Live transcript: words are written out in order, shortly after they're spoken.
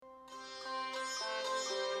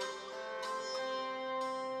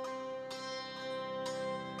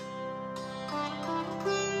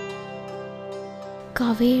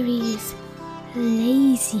Kavery's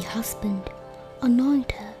lazy husband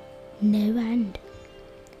annoyed her no end.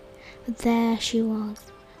 There she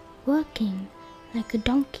was, working like a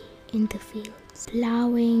donkey in the fields,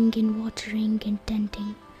 ploughing and watering and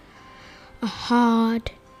tending a hard,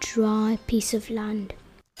 dry piece of land.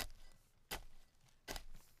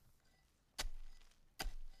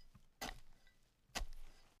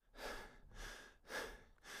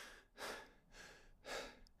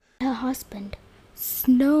 Her husband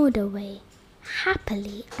snored away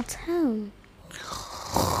happily at home.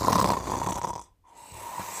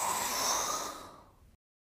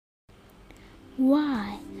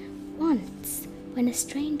 Why, once when a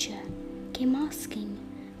stranger came asking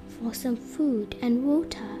for some food and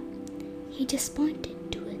water, he just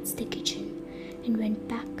pointed towards the kitchen and went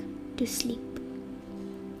back to sleep.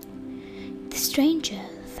 The stranger,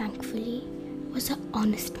 thankfully, was an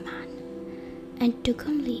honest man and took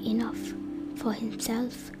only enough for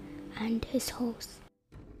himself and his horse.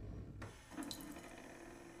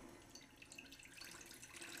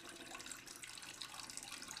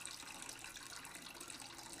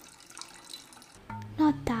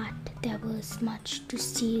 Not that there was much to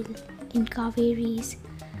steal in Kavery's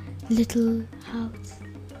little house.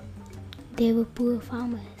 They were poor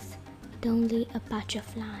farmers with only a patch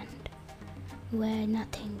of land where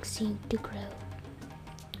nothing seemed to grow.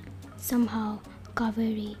 Somehow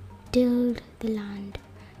Kavery tilled the land,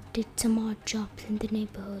 did some odd jobs in the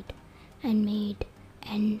neighborhood, and made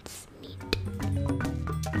ends meet.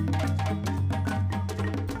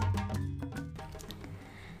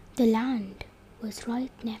 The land was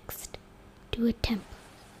right next to a temple.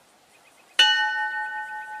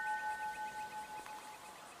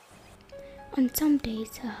 On some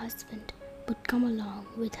days her husband would come along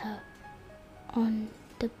with her on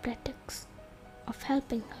the pretext of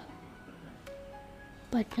helping her.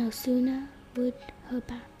 But no sooner would her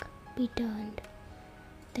back be turned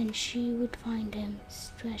than she would find him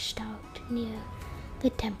stretched out near the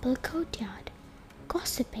temple courtyard,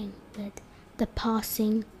 gossiping with the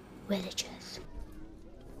passing villagers.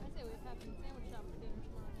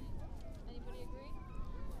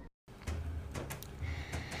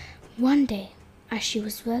 One day, as she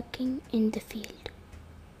was working in the field,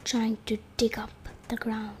 trying to dig up the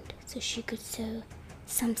ground so she could sow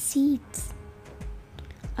some seeds,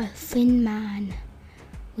 a thin man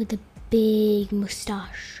with a big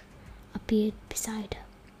moustache appeared beside her.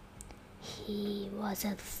 He was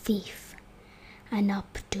a thief and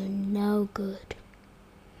up to no good.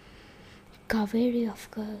 Kavery, of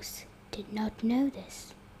course, did not know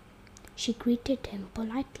this. She greeted him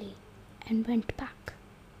politely and went back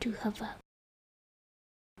to her work.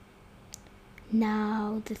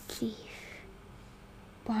 Now the thief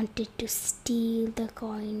wanted to steal the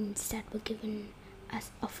coins that were given as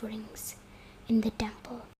offerings in the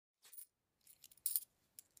temple.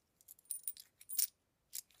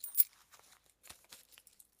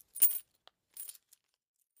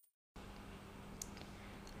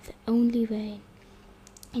 The only way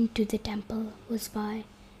into the temple was by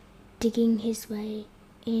digging his way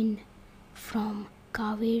in from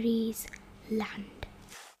Kavery's land.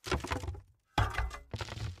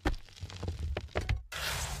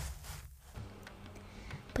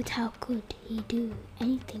 But how could he do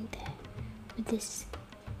anything there with this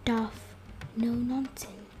tough,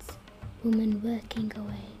 no-nonsense woman working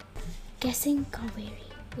away? Guessing Kavery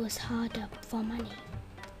was hard up for money,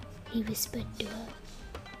 he whispered to her,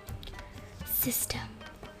 "Sister,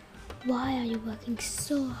 why are you working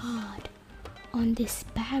so hard on this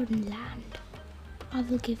barren land? I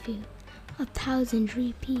will give you 1,000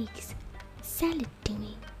 rupees. Sell it to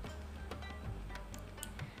me."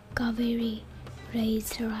 Kavery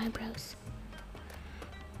raised her eyebrows.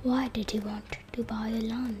 Why did he want to buy the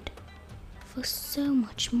land for so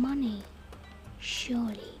much money?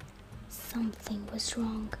 Surely something was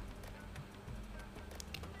wrong.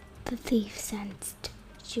 The thief sensed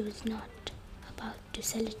she was not about to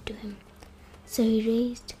sell it to him, so he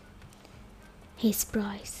raised his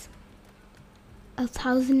price.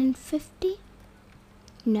 1,050?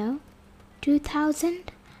 No.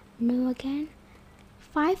 2,000? No again.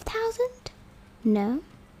 5,000? No.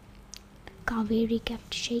 Kavery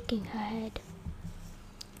kept shaking her head.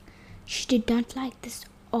 She did not like this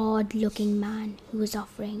odd-looking man who was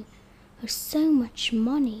offering her so much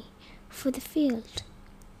money for the field.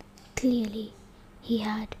 Clearly, he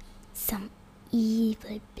had some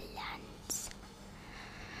evil plans.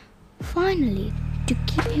 Finally, to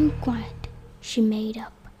keep him quiet, she made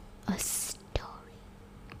up a story.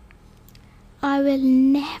 "I will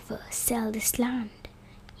never sell this land.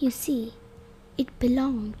 You see, it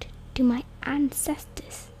belonged to my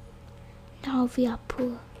ancestors. Now we are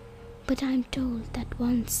poor, but I'm told that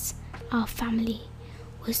once our family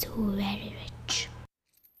was very rich.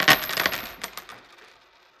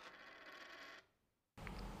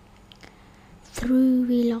 Through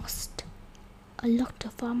we lost a lot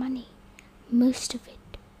of our money. Most of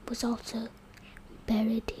it was also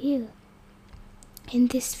buried here, in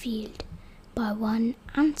this field, by one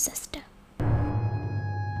ancestor.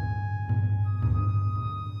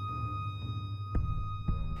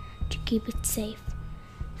 To keep it safe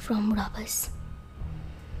from robbers.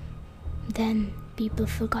 Then people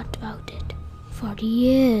forgot about it for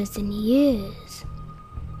years and years.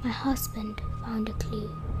 My husband found a clue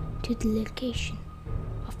to the location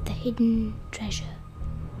of the hidden treasure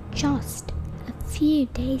just a few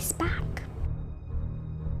days back.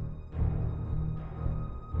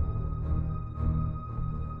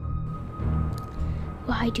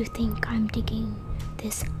 Why do you think I'm digging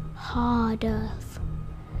this hard earth?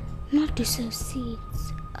 Not to sow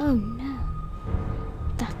seeds. Oh no.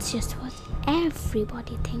 That's just what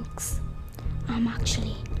everybody thinks. I'm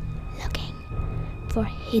actually looking for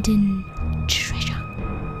hidden treasure.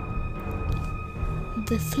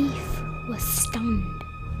 The thief was stunned.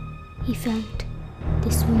 He felt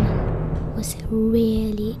this woman was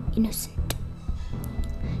really innocent,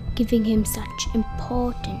 giving him such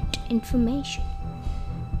important information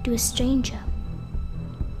to a stranger.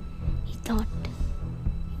 He thought,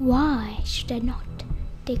 why should I not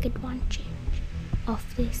take advantage of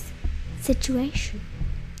this situation?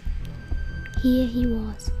 Here he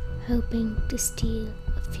was, hoping to steal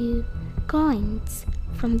a few coins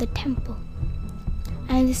from the temple,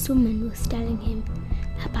 and this woman was telling him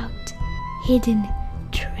about hidden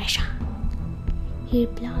treasure. He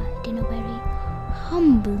replied in a very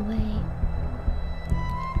humble way,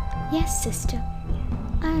 "Yes, sister,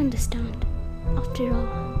 I understand. After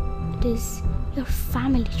all, it is your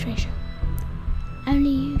family treasure. Only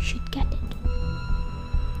you should get it."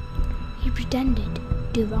 He pretended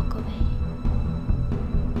to walk away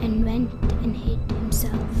and went and hid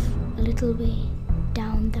himself a little way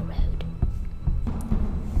down the road.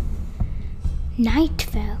 Night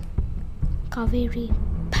fell. Kavery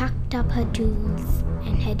packed up her tools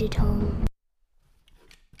and headed home.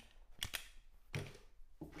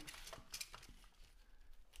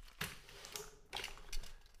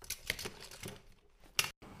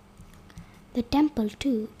 The temple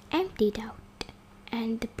too emptied out,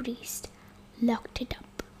 and the priest locked it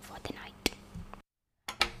up for the night.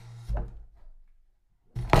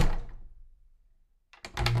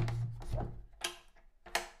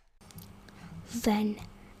 Then,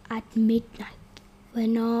 at midnight,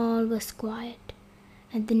 when all was quiet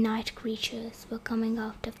and the night creatures were coming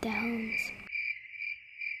out of their homes,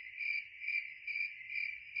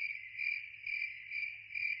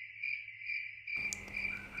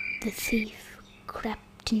 the thief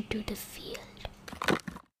crept into the field.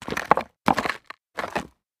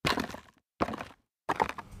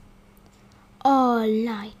 All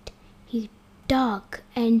night he dug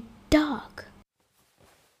and dug.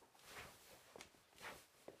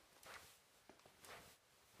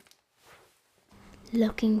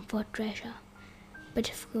 Looking for treasure, but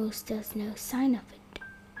of course there's no sign of it,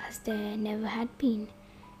 as there never had been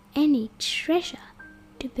any treasure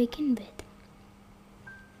to begin with.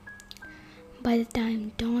 By the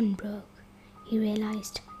time dawn broke, he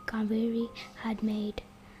realized Kavery had made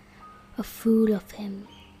a fool of him,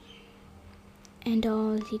 and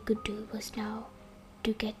all he could do was now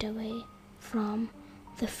to get away from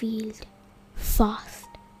the field fast.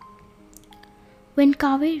 When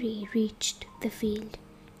Kavery reached the field,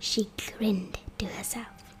 she grinned to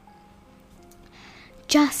herself.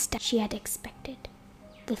 Just as she had expected,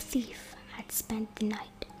 the thief had spent the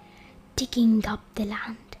night digging up the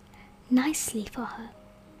land nicely for her.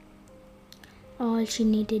 All she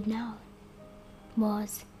needed now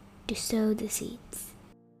was to sow the seeds.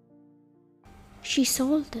 She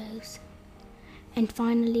sold those, and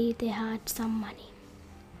finally they had some money.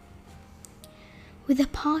 With a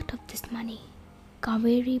part of this money,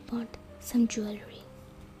 Kavery bought some jewelry.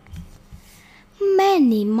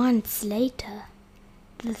 Many months later,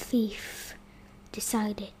 the thief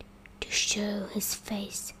decided to show his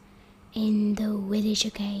face in the village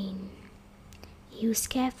again. He was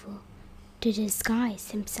careful to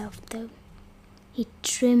disguise himself though. He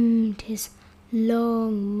trimmed his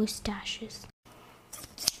long mustaches,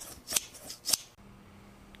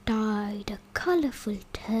 tied a colorful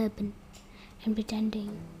turban, and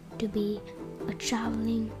pretending to be a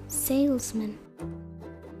traveling salesman.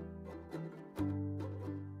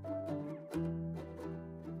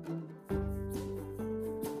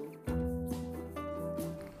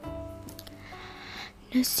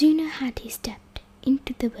 No sooner had he stepped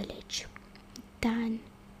into the village than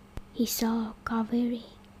he saw Kavery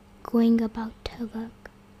going about her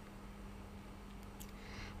work.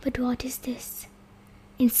 But what is this?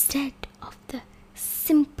 Instead of the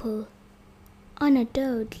simple,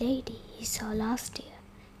 unadored lady he saw last year,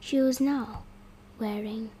 she was now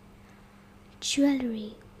wearing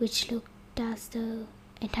jewelry which looked as though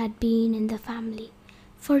it had been in the family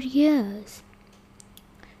for years.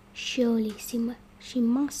 Surely she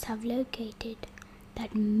must have located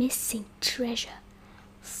that missing treasure.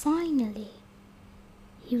 Finally,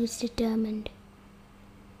 he was determined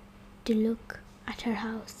to look at her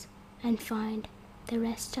house and find the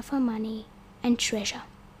rest of her money and treasure.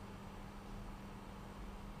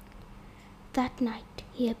 That night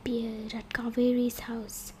he appeared at Kavery's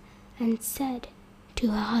house and said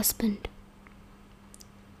to her husband,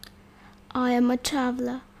 "I am a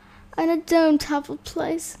traveler and I don't have a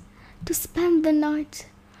place to spend the night.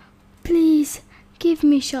 Please give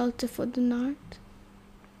me shelter for the night."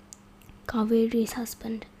 Kavery's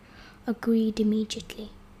husband agreed immediately.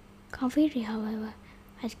 Kavery, however,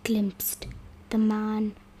 had glimpsed the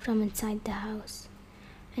man from inside the house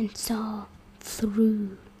and saw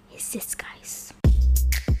through his disguise.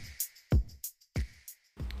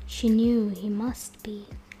 She knew he must be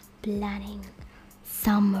planning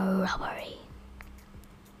some robbery.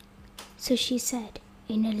 So she said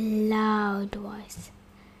in a loud voice,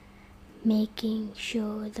 making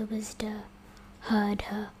sure the visitor heard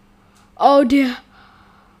her, "Oh dear,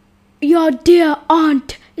 your dear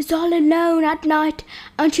aunt is all alone at night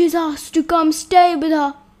and she's asked to come stay with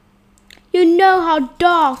her. You know how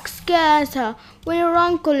dark scares her when your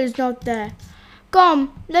uncle is not there.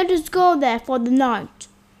 Come, let us go there for the night."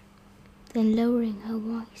 Then lowering her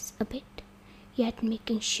voice a bit, yet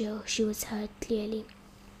making sure she was heard clearly,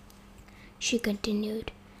 she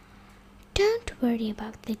continued, "Don't worry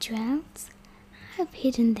about the jewels. I've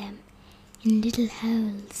hidden them in little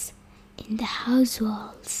holes in the house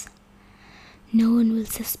walls. No one will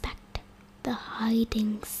suspect the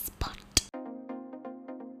hiding spot."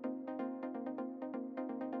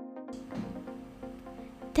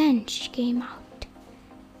 Then she came out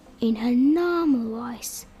in her normal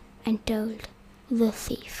voice and told the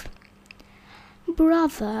thief,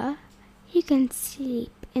 "Brother, you can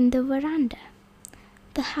sleep in the veranda.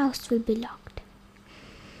 The house will be locked.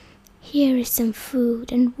 Here is some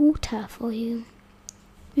food and water for you.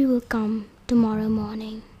 We will come tomorrow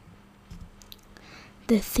morning."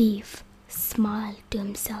 The thief smiled to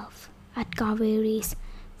himself at Kavery's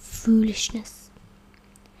foolishness.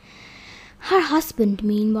 Her husband,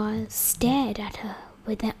 meanwhile, stared at her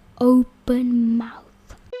with an open mouth.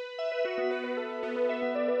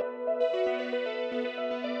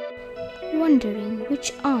 Wondering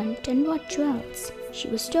which aunt and what jewels she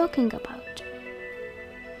was talking about.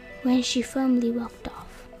 When she firmly walked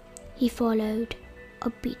off, he followed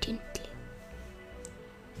obediently.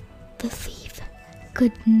 The thief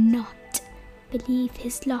could not believe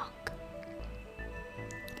his luck.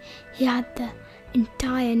 He had the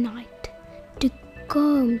entire night to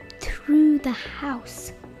comb through the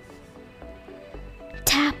house,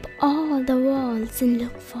 tap all the walls and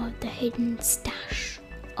look for the hidden stash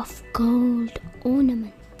of gold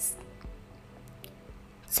ornaments.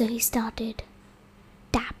 So he started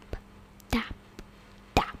tap, tap,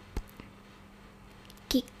 tap,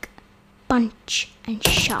 kick, punch and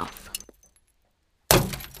shove.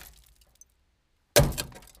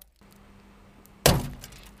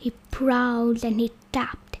 He prowled and he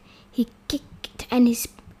tapped, he kicked and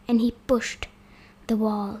he pushed the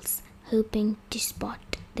walls, hoping to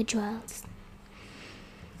spot the jewels.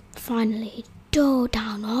 Finally, he tore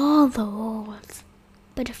down all the walls,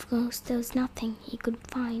 but of course there was nothing he could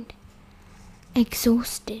find.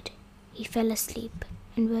 Exhausted, he fell asleep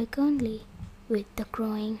and woke only with the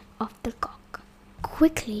crowing of the cock.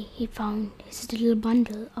 Quickly, he found his little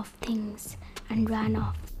bundle of things and ran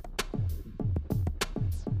off.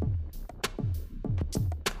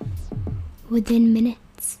 Within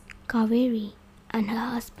minutes, Kavery and her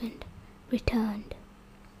husband returned.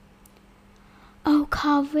 "Oh,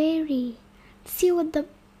 Kavery, see what the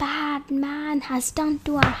bad man has done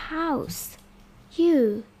to our house.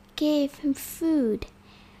 You gave him food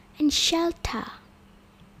and shelter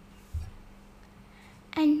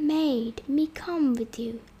and made me come with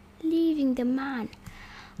you, leaving the man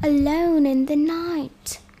alone in the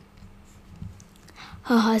night."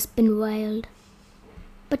 Her husband wailed,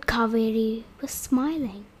 but Kavery was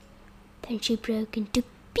smiling. Then she broke into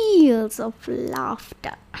peals of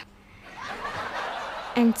laughter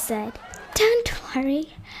and said, Don't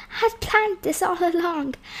worry, I'd planned this all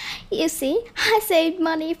along. You see, I saved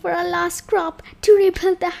money for our last crop to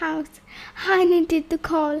rebuild the house. I needed to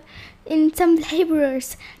call in some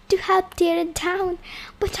laborers to help tear it down,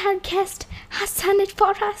 but our guest has done it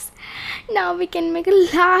for us. Now we can make a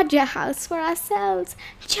larger house for ourselves,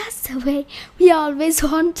 just the way we always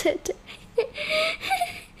wanted.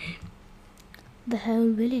 The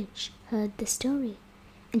whole village heard the story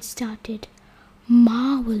and started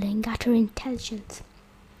marveling at her intelligence.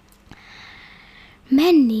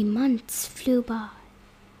 Many months flew by.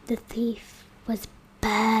 The thief was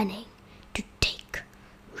burning to take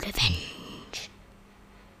revenge.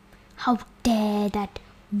 How dare that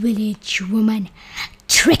village woman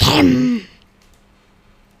trick him?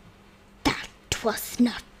 That was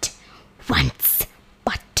not once,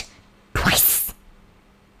 but twice.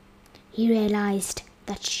 He realized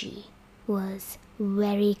that she was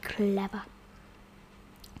very clever.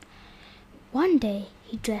 One day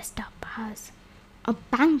he dressed up as a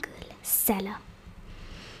bangle seller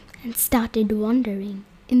and started wandering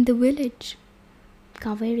in the village.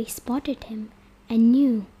 Kavery spotted him and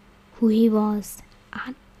knew who he was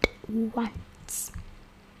at once.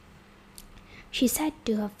 She said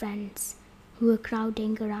to her friends who were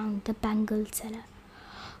crowding around the bangle seller,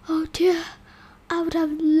 "Oh dear, I would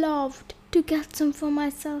have loved to get some for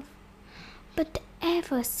myself, but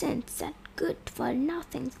ever since that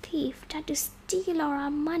good-for-nothing thief tried to steal all our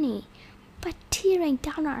money by tearing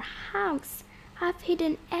down our house, I've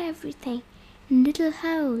hidden everything in a little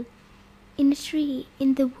hole in a tree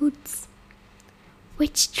in the woods."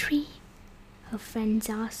 "Which tree?" her friends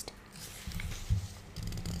asked.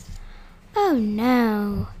 "Oh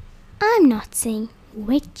no, I'm not saying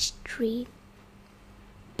which tree,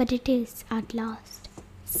 but it is at last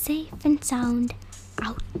safe and sound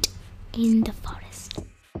out in the forest."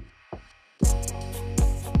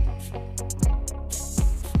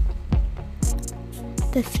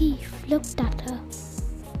 The thief looked at her.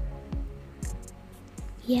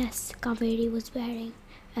 Yes, Kavery was wearing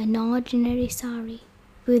an ordinary sari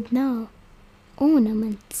with no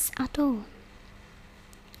ornaments at all.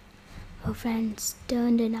 Her friends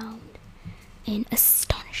turned around in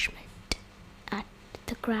astonishment at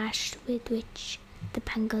the crash with which the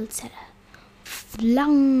bangle seller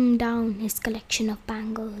flung down his collection of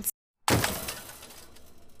bangles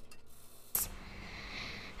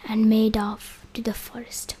and made off to the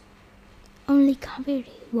forest. Only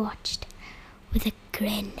Kavery watched with a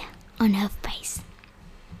grin on her face.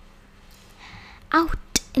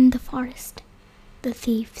 Out in the forest, the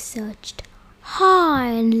thief searched high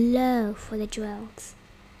and low for the jewels.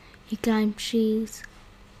 He climbed trees,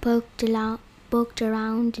 poked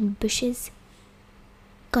around in bushes,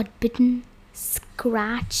 got bitten,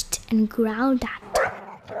 scratched and growled at.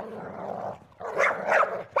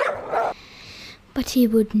 But he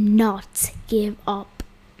would not give up.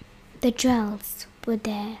 The jewels were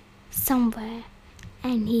there somewhere,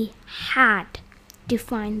 and he had to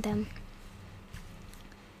find them.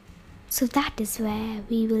 So that is where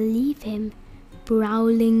we will leave him,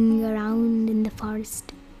 prowling around in the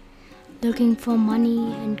forest, looking for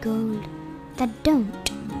money and gold that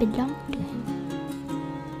don't belong to him.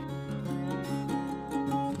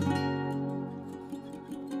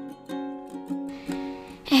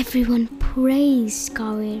 Everyone praised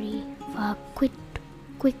Kavery for her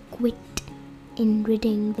quick wit in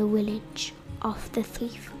ridding the village of the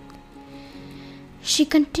thief. She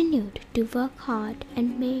continued to work hard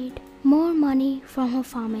and made more money from her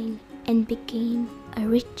farming and became a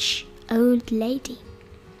rich old lady.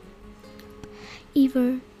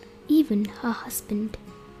 Even her husband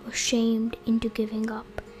was shamed into giving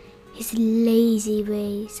up his lazy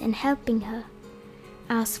ways and helping her.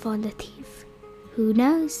 As for the thief, who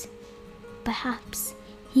knows? Perhaps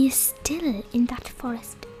he is still in that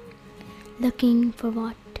forest, looking for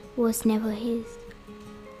what was never his.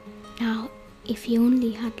 Now, if he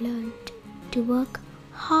only had learned to work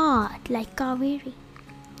hard like Kavery,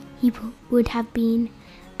 he would have been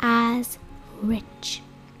as rich.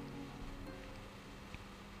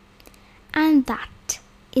 And that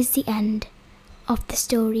is the end of the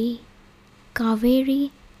story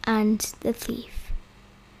Kavery and the Thief,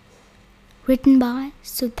 written by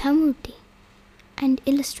Sudhamurti and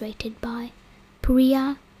illustrated by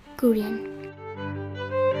Priya Kurian.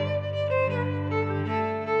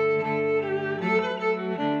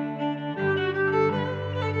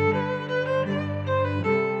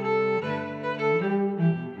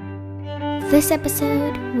 This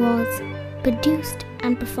episode was produced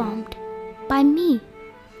and performed by me,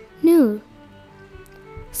 Noor.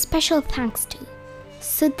 Special thanks to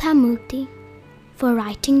Sudhamurti for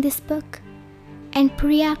writing this book and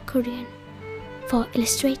Priya Kurian for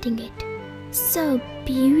illustrating it so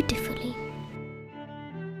beautifully.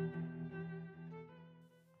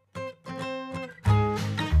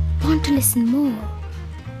 Want to listen more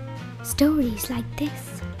stories like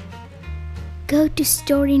this? Go to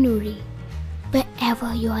Story Nuri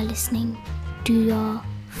wherever you are listening to your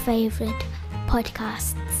favorite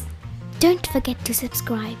podcasts. Don't forget to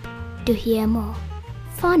subscribe to hear more.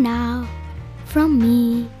 For now, from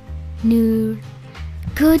me, Noor,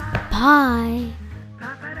 goodbye.